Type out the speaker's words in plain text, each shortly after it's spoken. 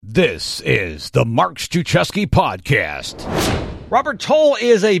This is the Mark Struczewski Podcast. Robert Towle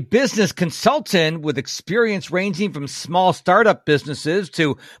is a business consultant with experience ranging from small startup businesses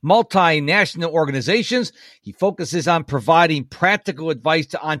to multinational organizations. He focuses on providing practical advice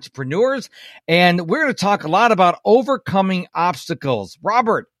to entrepreneurs, and we're going to talk a lot about overcoming obstacles.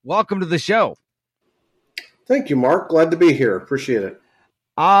 Robert, welcome to the show. Thank you, Mark. Glad to be here. Appreciate it.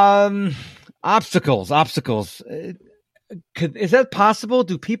 Obstacles. Is that possible?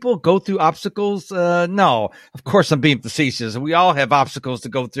 Do people go through obstacles? No, of course I'm being facetious. We all have obstacles to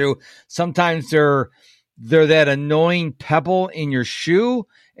go through. Sometimes they're that annoying pebble in your shoe,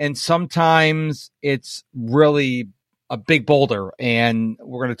 and sometimes it's really a big boulder. And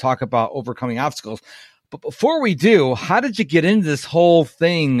we're going to talk about overcoming obstacles. But before we do, how did you get into this whole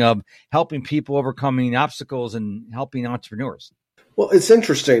thing of helping people overcoming obstacles and helping entrepreneurs? Well, it's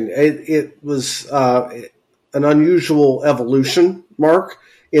interesting. It was an unusual evolution, Mark,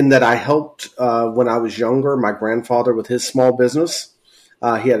 in that I helped when I was younger, my grandfather with his small business.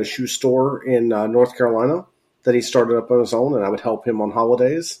 He had a shoe store in North Carolina that he started up on his own, and I would help him on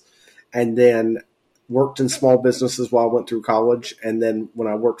holidays. And then worked in small businesses while I went through college. And then when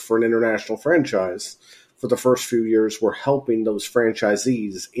I worked for an international franchise, for the first few years, we're helping those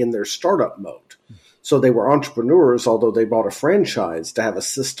franchisees in their startup mode. So they were entrepreneurs, although they bought a franchise to have a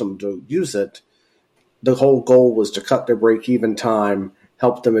system to use it. The whole goal was to cut their break-even time,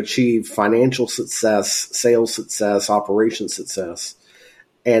 help them achieve financial success, sales success, operation success.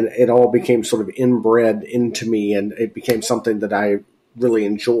 And it all became sort of inbred into me, and it became something that I really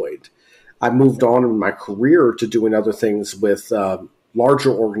enjoyed. I moved on in my career to doing other things with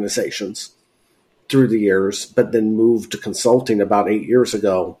larger organizations through the years, but then moved to consulting about 8 years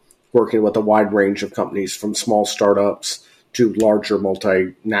ago, working with a wide range of companies from small startups to larger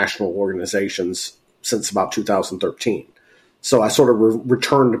multinational organizations since about 2013. So I sort of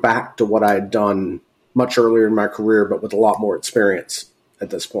returned back to what I had done much earlier in my career, but with a lot more experience at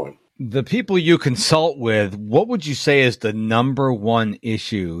this point. The people you consult with, what would you say is the number one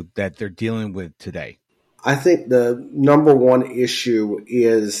issue that they're dealing with today? I think the number one issue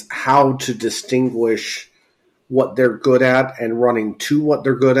is how to distinguish what they're good at and running to what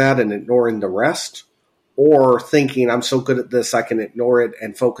they're good at and ignoring the rest, or thinking I'm so good at this I can ignore it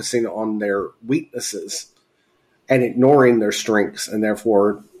and focusing on their weaknesses and ignoring their strengths and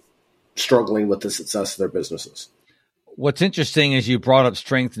therefore struggling with the success of their businesses. What's interesting is you brought up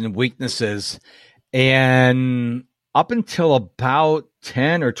strengths and weaknesses, and up until about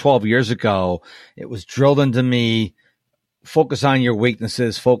 10 or 12 years ago, it was drilled into me, focus on your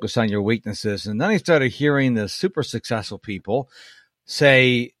weaknesses, focus on your weaknesses. And then I started hearing the super successful people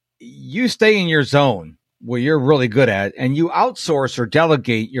say, you stay in your zone where you're really good at, and you outsource or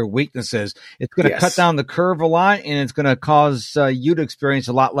delegate your weaknesses. It's going to cut down the curve a lot, and it's going to cause you to experience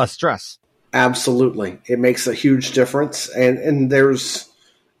a lot less stress. Absolutely. It makes a huge difference. And there's,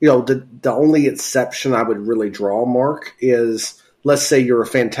 the only exception I would really draw, Mark, is let's say you're a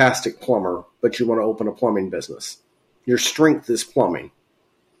fantastic plumber, but you want to open a plumbing business. Your strength is plumbing.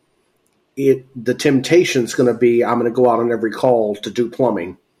 The temptation is going to be, I'm going to go out on every call to do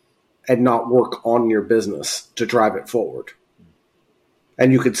plumbing and not work on your business to drive it forward.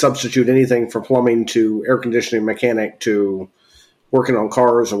 And you could substitute anything from plumbing to air conditioning mechanic to working on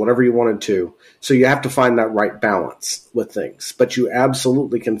cars or whatever you wanted to. So you have to find that right balance with things. But you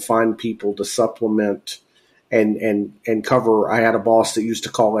absolutely can find people to supplement and cover. I had a boss that used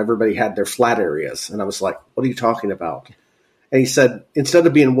to call everybody had their flat areas. And I was like, what are you talking about? And he said, instead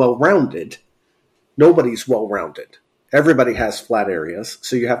of being well-rounded, nobody's well-rounded. Everybody has flat areas.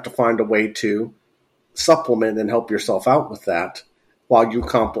 So you have to find a way to supplement and help yourself out with that while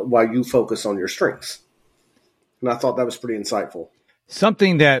you focus on your strengths. And I thought that was pretty insightful.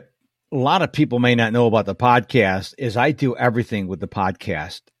 Something that a lot of people may not know about the podcast is I do everything with the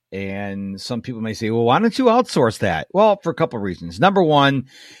podcast. And some people may say, well, why don't you outsource that? Well, for a couple of reasons. Number one,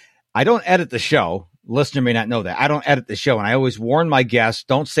 I don't edit the show. Listener may not know that. I don't edit the show. And I always warn my guests,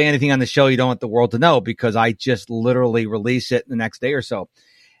 don't say anything on the show you don't want the world to know, because I just literally release it the next day or so.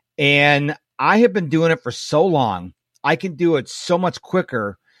 And I have been doing it for so long. I can do it so much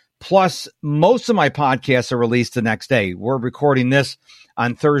quicker. Plus, most of my podcasts are released the next day. We're recording this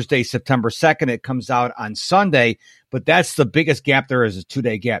on Thursday, September 2nd. It comes out on Sunday, but that's the biggest gap there is, a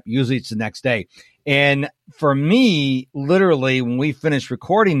 2-day gap. Usually it's the next day. And for me, literally, when we finish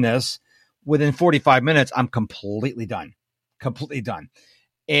recording this, within 45 minutes, I'm completely done.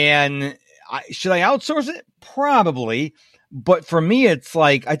 And should I outsource it? Probably. But for me, it's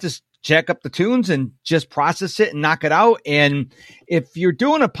like I just jack up the tunes and just process it and knock it out. And if you're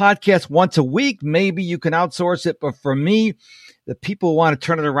doing a podcast once a week, maybe you can outsource it. But for me, the people who want to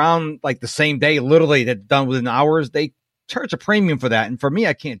turn it around like the same day, literally that's done within hours, they charge a premium for that. And for me,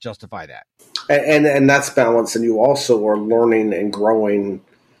 I can't justify that. And that's balance. And you also are learning and growing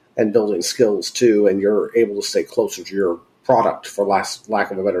and building skills too. And you're able to stay closer to your product, for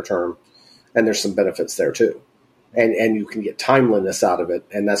lack of a better term. And there's some benefits there too. And you can get timeliness out of it.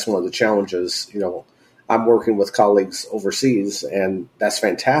 And that's one of the challenges. I'm working with colleagues overseas, and that's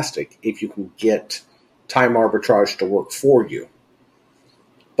fantastic if you can get time arbitrage to work for you.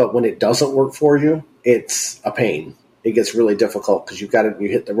 But when it doesn't work for you, it's a pain. It gets really difficult because you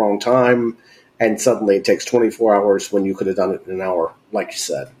hit the wrong time, and suddenly it takes 24 hours when you could have done it in an hour, like you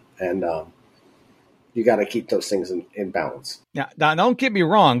said. And you got to keep those things in balance. Now, don't get me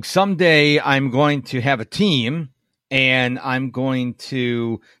wrong. Someday I'm going to have a team, and I'm going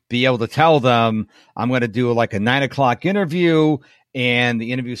to be able to tell them I'm going to do like a 9 o'clock interview, and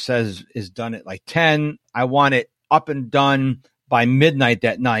the interview says is done at like 10. I want it up and done by midnight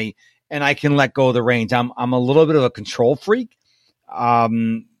that night, and I can let go of the reins. I'm a little bit of a control freak,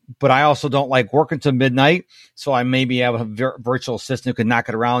 but I also don't like working till midnight. So I maybe have a virtual assistant who can knock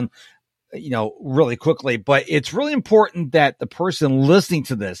it around, really quickly. But it's really important that the person listening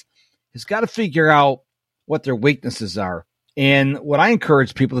to this has got to figure out what their weaknesses are. And what I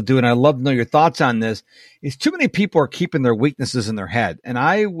encourage people to do, and I'd love to know your thoughts on this, is too many people are keeping their weaknesses in their head. And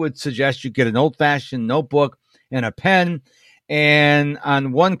I would suggest you get an old-fashioned notebook and a pen. And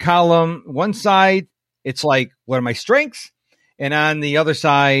on one column, one side, it's like, what are my strengths? And on the other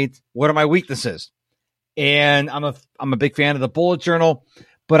side, what are my weaknesses? And I'm a big fan of the bullet journal,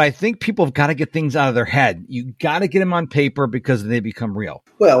 but I think people have got to get things out of their head. You got to get them on paper because they become real.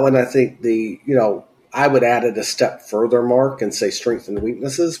 Well, and I think I would add it a step further, Mark, and say strengths and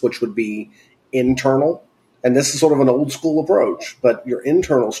weaknesses, which would be internal. And this is sort of an old school approach, but your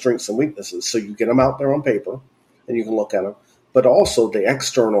internal strengths and weaknesses. So you get them out there on paper and you can look at them, but also the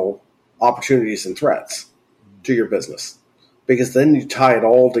external opportunities and threats to your business. Because then you tie it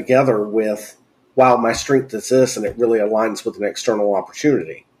all together with, wow, my strength is this, and it really aligns with an external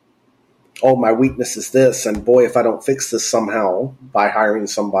opportunity. Oh, my weakness is this, and boy, if I don't fix this somehow by hiring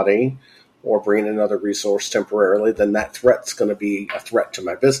somebody or bringing another resource temporarily, then that threat's going to be a threat to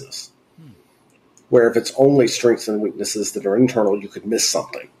my business. Where if it's only strengths and weaknesses that are internal, you could miss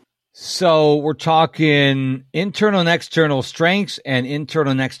something. So we're talking internal and external strengths and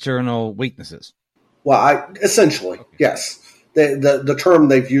internal and external weaknesses. Well, essentially, yes. The term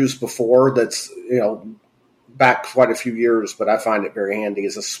they've used before that's, back quite a few years, but I find it very handy,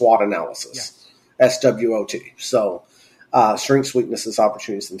 is a SWOT analysis, SWOT. So strengths, weaknesses,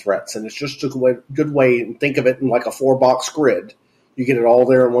 opportunities, and threats. And it's just a good way, and think of it in like a 4-box grid. You get it all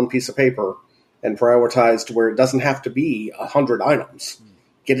there in one piece of paper and prioritize to where it doesn't have to be 100 items.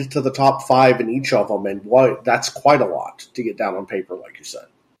 Get it to the top 5 in each of them, and that's quite a lot to get down on paper, like you said.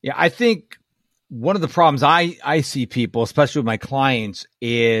 Yeah, I think one of the problems I see people, especially with my clients,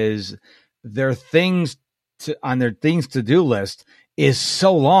 is their things on their things to do list is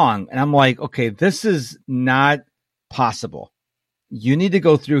so long. And I'm like, okay, this is not possible. You need to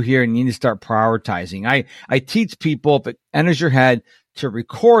go through here and you need to start prioritizing. I teach people, if it enters your head, to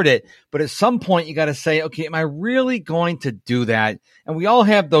record it. But at some point you got to say, okay, am I really going to do that? And we all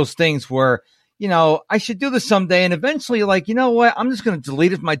have those things where, I should do this someday. And eventually like, you know what? I'm just going to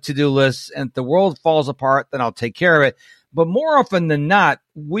delete it from my to-do list. And if the world falls apart, then I'll take care of it. But more often than not,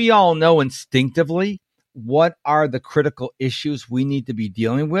 we all know instinctively what are the critical issues we need to be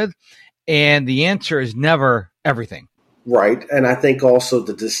dealing with. And the answer is never everything. Right. And I think also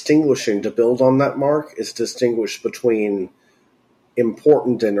the distinguishing, to build on that, Mark, is distinguish between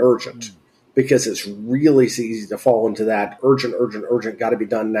important and urgent, because it's really easy to fall into that urgent, got to be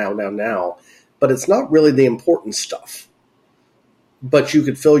done now. But it's not really the important stuff. But you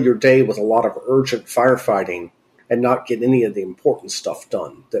could fill your day with a lot of urgent firefighting and not get any of the important stuff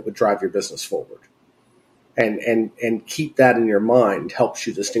done that would drive your business forward. And keep that in your mind helps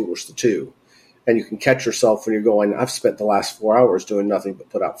you distinguish the two. And you can catch yourself when you're going, I've spent the last 4 hours doing nothing but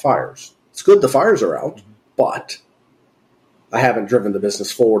put out fires. It's good the fires are out, but I haven't driven the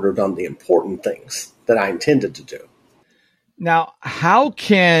business forward or done the important things that I intended to do. Now, how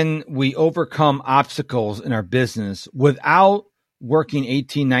can we overcome obstacles in our business without working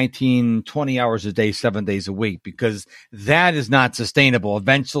 18, 19, 20 hours a day, 7 days a week? Because that is not sustainable.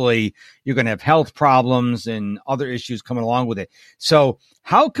 Eventually, you're going to have health problems and other issues coming along with it. So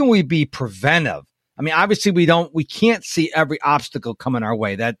how can we be preventive? I mean, obviously we can't see every obstacle coming our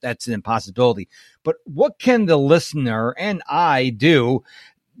way. That's an impossibility. But what can the listener and I do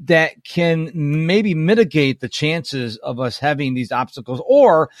that can maybe mitigate the chances of us having these obstacles,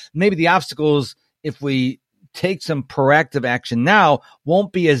 or maybe the obstacles, if we take some proactive action now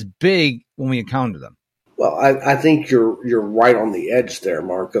won't be as big when we encounter them. Well, I think you're right on the edge there,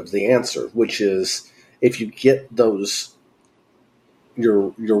 Mark, of the answer, which is if you get those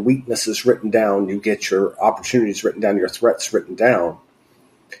your weaknesses written down, you get your opportunities written down, your threats written down,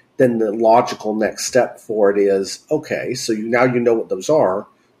 then the logical next step for it is, okay, so now you know what those are.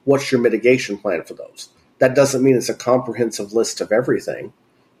 What's your mitigation plan for those? That doesn't mean it's a comprehensive list of everything,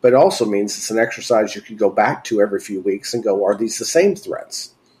 but it also means it's an exercise you can go back to every few weeks and go, are these the same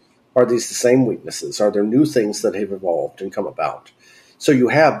threats? Are these the same weaknesses? Are there new things that have evolved and come about? So you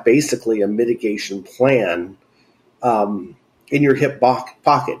have basically a mitigation plan in your hip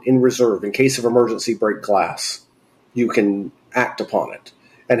pocket, in reserve, in case of emergency, break glass. You can act upon it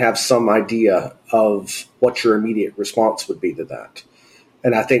and have some idea of what your immediate response would be to that.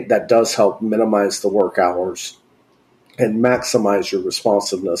 And I think that does help minimize the work hours and maximize your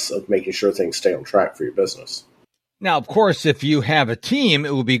responsiveness of making sure things stay on track for your business. Now, of course, if you have a team,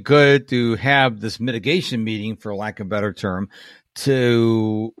 it would be good to have this mitigation meeting, for lack of a better term,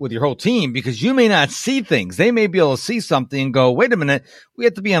 with your whole team, because you may not see things. They may be able to see something and go, wait a minute, we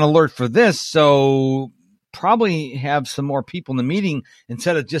have to be on alert for this. So probably have some more people in the meeting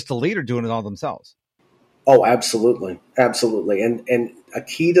instead of just the leader doing it all themselves. Oh, absolutely. Absolutely. And a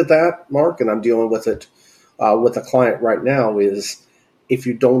key to that, Mark, and I'm dealing with it with a client right now, is if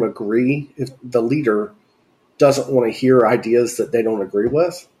you don't agree, if the leader doesn't want to hear ideas that they don't agree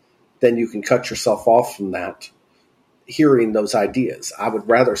with, then you can cut yourself off from that, hearing those ideas. I would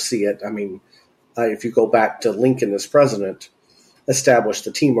rather see it. I mean, if you go back to Lincoln as president, established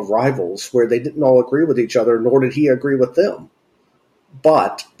a team of rivals where they didn't all agree with each other, nor did he agree with them.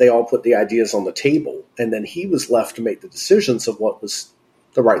 But they all put the ideas on the table, and then he was left to make the decisions of what was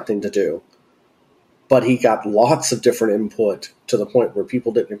the right thing to do. But he got lots of different input to the point where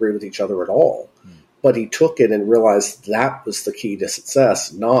people didn't agree with each other at all. But he took it and realized that was the key to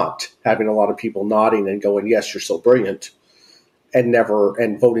success, not having a lot of people nodding and going, yes, you're so brilliant, and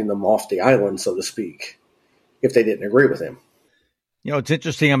voting them off the island, so to speak, if they didn't agree with him. You know, it's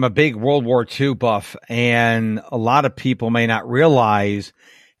interesting. I'm a big World War II buff, and a lot of people may not realize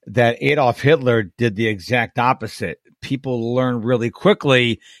that Adolf Hitler did the exact opposite. People learn really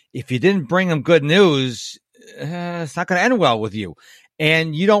quickly, if you didn't bring them good news, it's not going to end well with you.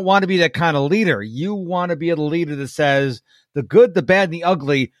 And you don't want to be that kind of leader. You want to be a leader that says the good, the bad, and the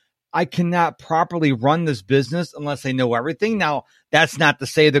ugly. I cannot properly run this business unless I know everything. Now, that's not to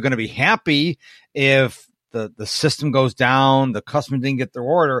say they're going to be happy if the system goes down, the customer didn't get their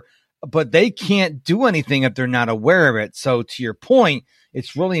order, but they can't do anything if they're not aware of it. So to your point,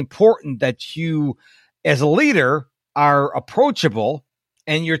 it's really important that you, as a leader, are approachable,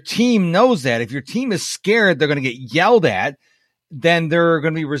 and your team knows that. If your team is scared they're going to get yelled at, then they're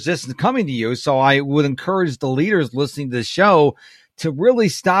going to be resistant to coming to you. So I would encourage the leaders listening to the show to really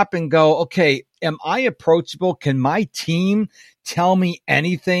stop and go, okay, am I approachable? Can my team tell me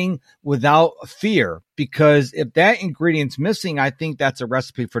anything without fear? Because if that ingredient's missing, I think that's a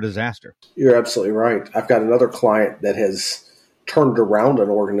recipe for disaster. You're absolutely right. I've got another client that has turned around an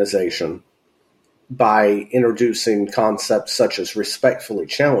organization by introducing concepts such as respectfully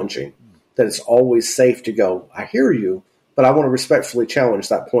challenging, that it's always safe to go, I hear you, but I want to respectfully challenge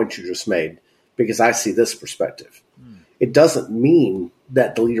that point you just made because I see this perspective. It doesn't mean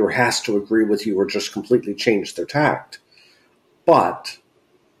that the leader has to agree with you or just completely change their tact, but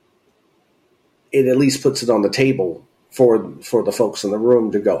it at least puts it on the table for the folks in the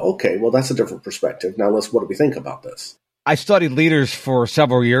room to go, okay, well, that's a different perspective. Now what do we think about this? I studied leaders for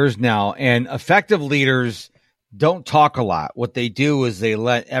several years now, and effective leaders don't talk a lot. What they do is they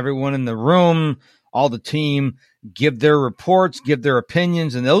let everyone in the room, all the team, give their reports, give their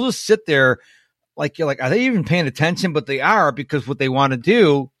opinions, and they'll just sit there like you're like, are they even paying attention? But they are, because what they want to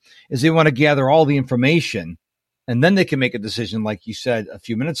do is they want to gather all the information, and then they can make a decision, like you said a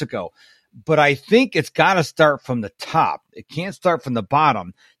few minutes ago. But I think it's got to start from the top. It can't start from the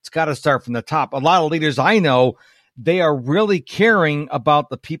bottom. It's got to start from the top. A lot of leaders I know, they are really caring about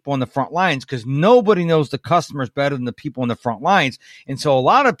the people on the front lines, because nobody knows the customers better than the people on the front lines. And so a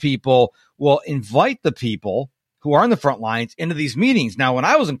lot of people will invite the people who are on the front lines into these meetings. Now, when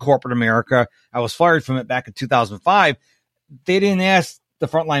I was in corporate America, I was fired from it back in 2005. They didn't ask the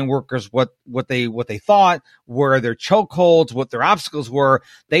frontline workers what they thought, where their chokeholds, what their obstacles were.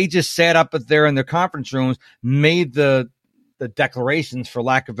 They just sat up there in their conference rooms, made the declarations, for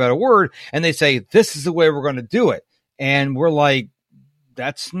lack of a better word, and they say, this is the way we're going to do it. And we're like,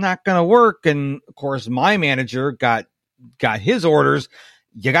 that's not going to work. And of course, my manager got his orders.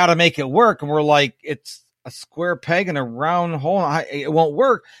 You got to make it work. And we're like, a square peg in a round hole. It won't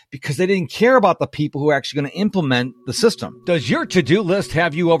work because they didn't care about the people who are actually going to implement the system. Does your to-do list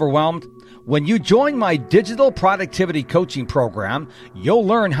have you overwhelmed? When you join my digital productivity coaching program, you'll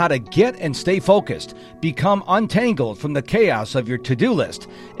learn how to get and stay focused, become untangled from the chaos of your to-do list,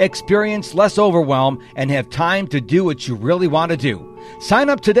 experience less overwhelm, and have time to do what you really want to do. Sign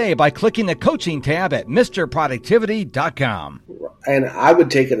up today by clicking the coaching tab at MrProductivity.com. And I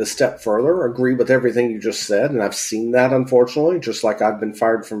would take it a step further, agree with everything you just said, and I've seen that, unfortunately, just like I've been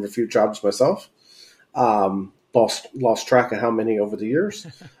fired from a few jobs myself. Lost track of how many over the years.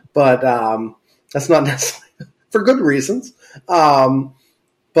 But that's not necessarily for good reasons.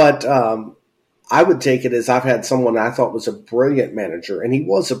 But I would take it as I've had someone I thought was a brilliant manager, and he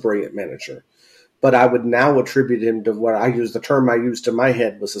was a brilliant manager. But I would now attribute him to what the term I used in my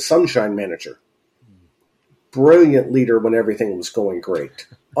head was a sunshine manager. Brilliant leader when everything was going great.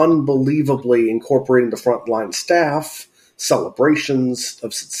 Unbelievably incorporating the frontline staff, celebrations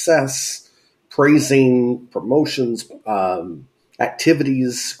of success, praising, promotions,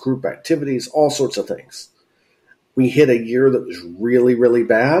 activities, group activities, all sorts of things. We hit a year that was really, really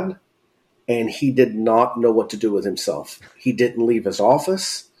bad, and he did not know what to do with himself. He didn't leave his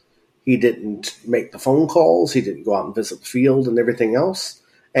office. He didn't make the phone calls. He didn't go out and visit the field and everything else.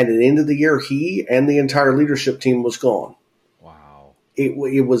 And at the end of the year, he and the entire leadership team was gone. Wow.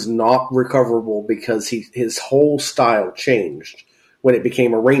 It was not recoverable because his whole style changed when it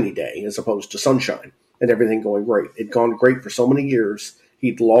became a rainy day as opposed to sunshine and everything going great. It'd gone great for so many years,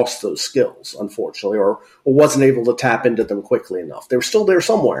 he'd lost those skills, unfortunately, or wasn't able to tap into them quickly enough. They were still there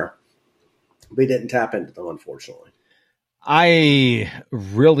somewhere, but he didn't tap into them, unfortunately. I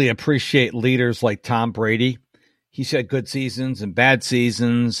really appreciate leaders like Tom Brady. He's had good seasons and bad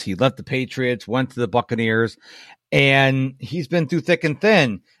seasons. He left the Patriots, went to the Buccaneers, and he's been through thick and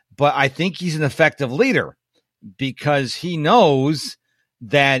thin. But I think he's an effective leader because he knows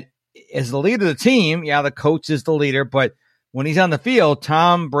that as the leader of the team, the coach is the leader, but when he's on the field,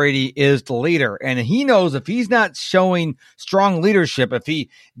 Tom Brady is the leader. And he knows if he's not showing strong leadership, if he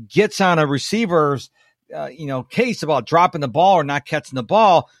gets on a receiver's case about dropping the ball or not catching the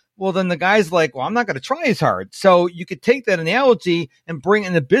ball, well, then the guy's like, well, I'm not going to try as hard. So you could take that analogy and bring it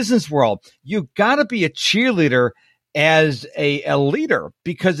in the business world. You've got to be a cheerleader as a leader,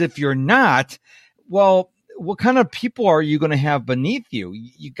 because if you're not, well, what kind of people are you going to have beneath you?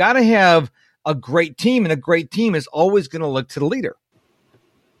 You got to have a great team, and a great team is always going to look to the leader.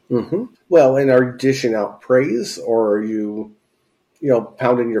 Mm-hmm. Well, and are you dishing out praise, or are you,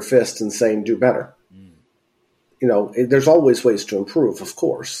 pounding your fist and saying, do better? There's always ways to improve, of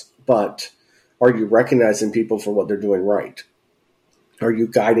course, but are you recognizing people for what they're doing right? Are you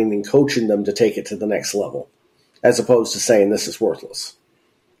guiding and coaching them to take it to the next level, as opposed to saying this is worthless?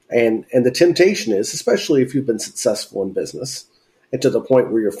 And the temptation is, especially if you've been successful in business and to the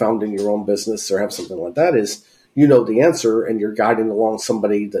point where you're founding your own business or have something like that, is the answer and you're guiding along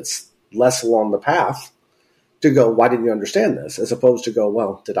somebody that's less along the path to go, why didn't you understand this? As opposed to go,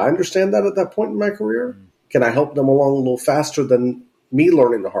 well, did I understand that at that point in my career? Can I help them along a little faster than me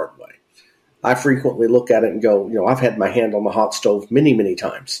learning the hard way? I frequently look at it and go, I've had my hand on the hot stove many, many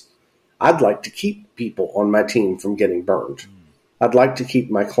times. I'd like to keep people on my team from getting burned. I'd like to keep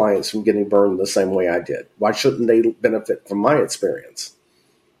my clients from getting burned the same way I did. Why shouldn't they benefit from my experience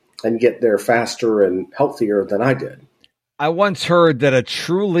and get there faster and healthier than I did? I once heard that a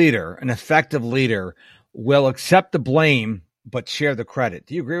true leader, an effective leader, will accept the blame but share the credit.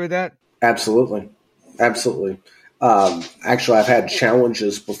 Do you agree with that? Absolutely. Absolutely. Actually, I've had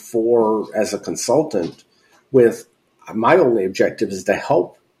challenges before as a consultant with my only objective is to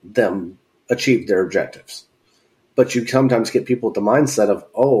help them achieve their objectives. But you sometimes get people with the mindset of,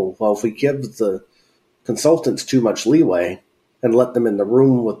 oh, well, if we give the consultants too much leeway and let them in the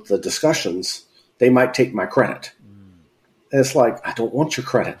room with the discussions, they might take my credit. And it's like, I don't want your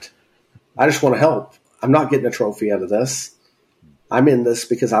credit. I just want to help. I'm not getting a trophy out of this. I'm in this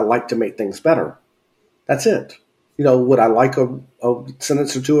because I like to make things better. That's it. Would I like a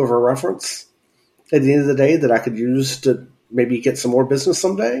sentence or two of a reference at the end of the day that I could use to maybe get some more business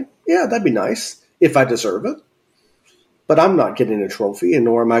someday? Yeah, that'd be nice if I deserve it. But I'm not getting a trophy, and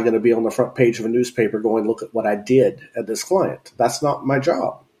nor am I going to be on the front page of a newspaper going, look at what I did at this client. That's not my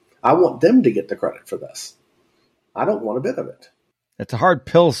job. I want them to get the credit for this. I don't want a bit of it. It's a hard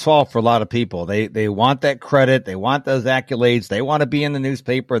pill to swallow for a lot of people. They want that credit. They want those accolades. They want to be in the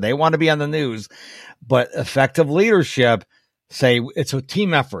newspaper. They want to be on the news. But effective leadership, say it's a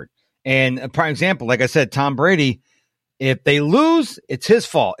team effort. And a prime example, like I said, Tom Brady, if they lose, it's his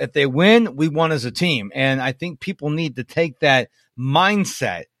fault. If they win, we won as a team. And I think people need to take that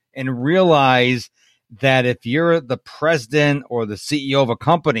mindset and realize that if you're the president or the CEO of a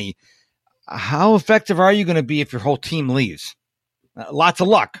company, how effective are you going to be if your whole team leaves? Lots of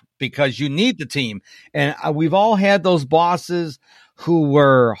luck, because you need the team. And we've all had those bosses who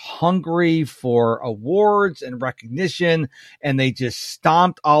were hungry for awards and recognition, and they just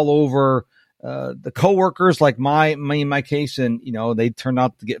stomped all over the coworkers, like in my case. And, they turned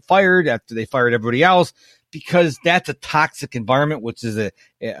out to get fired after they fired everybody else, because that's a toxic environment, which is a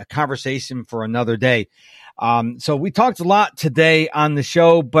conversation for another day. So we talked a lot today on the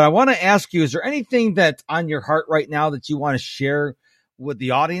show, but I want to ask you, is there anything that's on your heart right now that you want to share with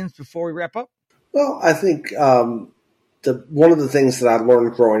the audience before we wrap up? Well, I think one of the things that I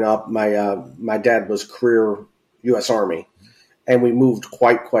learned growing up, my dad was career U.S. Army, and we moved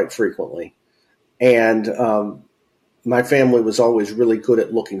quite frequently. And my family was always really good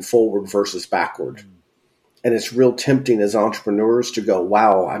at looking forward versus backward. And it's real tempting as entrepreneurs to go,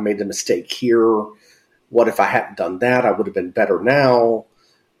 wow, I made a mistake here. What if I hadn't done that? I would have been better now.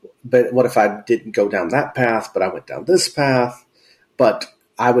 But what if I didn't go down that path, but I went down this path? But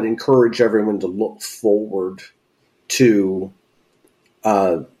I would encourage everyone to look forward to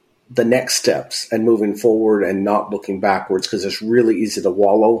the next steps and moving forward and not looking backwards, because it's really easy to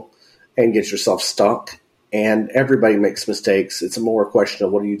wallow and get yourself stuck. And everybody makes mistakes. It's more a question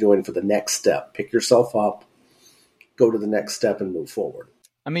of what are you doing for the next step? Pick yourself up, go to the next step, and move forward.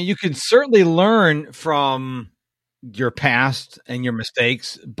 I mean, you can certainly learn from your past and your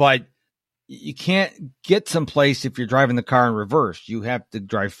mistakes, but you can't get someplace if you're driving the car in reverse. You have to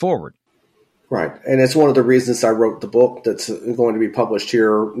drive forward. Right. And it's one of the reasons I wrote the book that's going to be published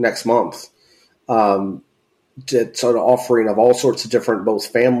here next month. It's an offering of all sorts of different, both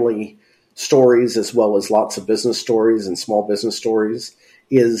family stories as well as lots of business stories and small business stories,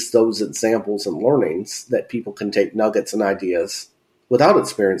 is those examples and learnings that people can take nuggets and ideas without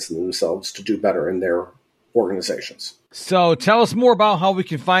experiencing themselves to do better in their organizations. So tell us more about how we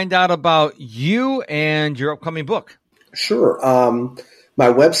can find out about you and your upcoming book. Sure. My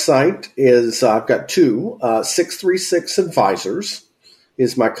website is, I've got two, 636 Advisors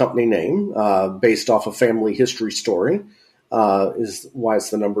is my company name, based off a family history story, is why it's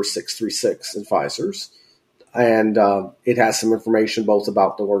the number 636 Advisors. And it has some information both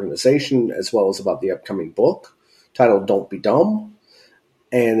about the organization as well as about the upcoming book titled Don't Be Dumb.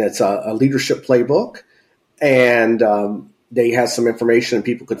 And it's a leadership playbook. And they have some information, and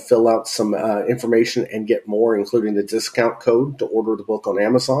people could fill out some information and get more, including the discount code to order the book on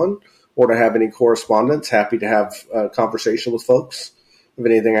Amazon or to have any correspondence. Happy to have a conversation with folks if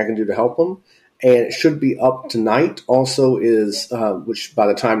anything I can do to help them. And it should be up tonight. Also is, which by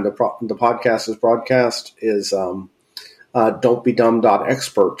the time the podcast is broadcast, is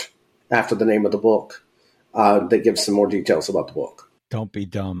don'tbedumb.expert after the name of the book, that gives some more details about the book. Don't Be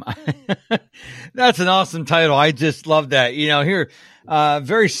Dumb. That's an awesome title. I just love that. Here,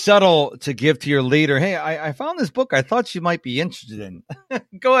 very subtle to give to your leader. Hey, I found this book I thought you might be interested in.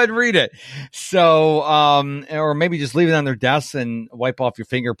 Go ahead and read it. So, or maybe just leave it on their desk and wipe off your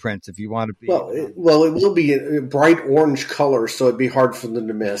fingerprints if you want to be. Well, it will be a bright orange color, so it'd be hard for them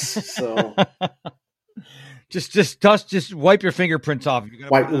to miss. So. Just wipe your fingerprints off.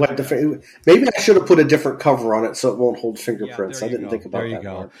 Wipe maybe I should have put a different cover on it so it won't hold fingerprints. Yeah, I didn't think about that.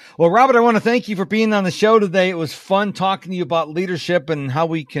 Part. Well, Robert, I want to thank you for being on the show today. It was fun talking to you about leadership and how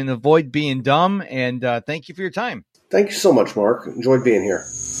we can avoid being dumb. And thank you for your time. Thank you so much, Mark. Enjoyed being here.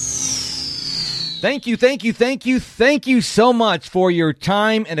 Thank you so much for your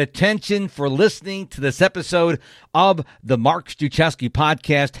time and attention, for listening to this episode of the Mark Struczewski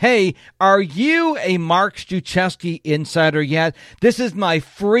podcast. Hey, are you a Mark Struczewski insider yet? This is my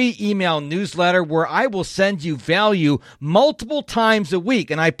free email newsletter where I will send you value multiple times a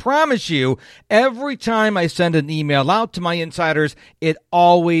week. And I promise you, every time I send an email out to my insiders, it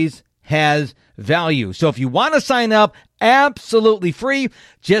always has value. So if you want to sign up, absolutely free,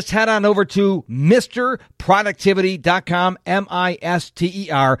 just head on over to MrProductivity.com,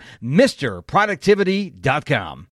 MISTER, MrProductivity.com.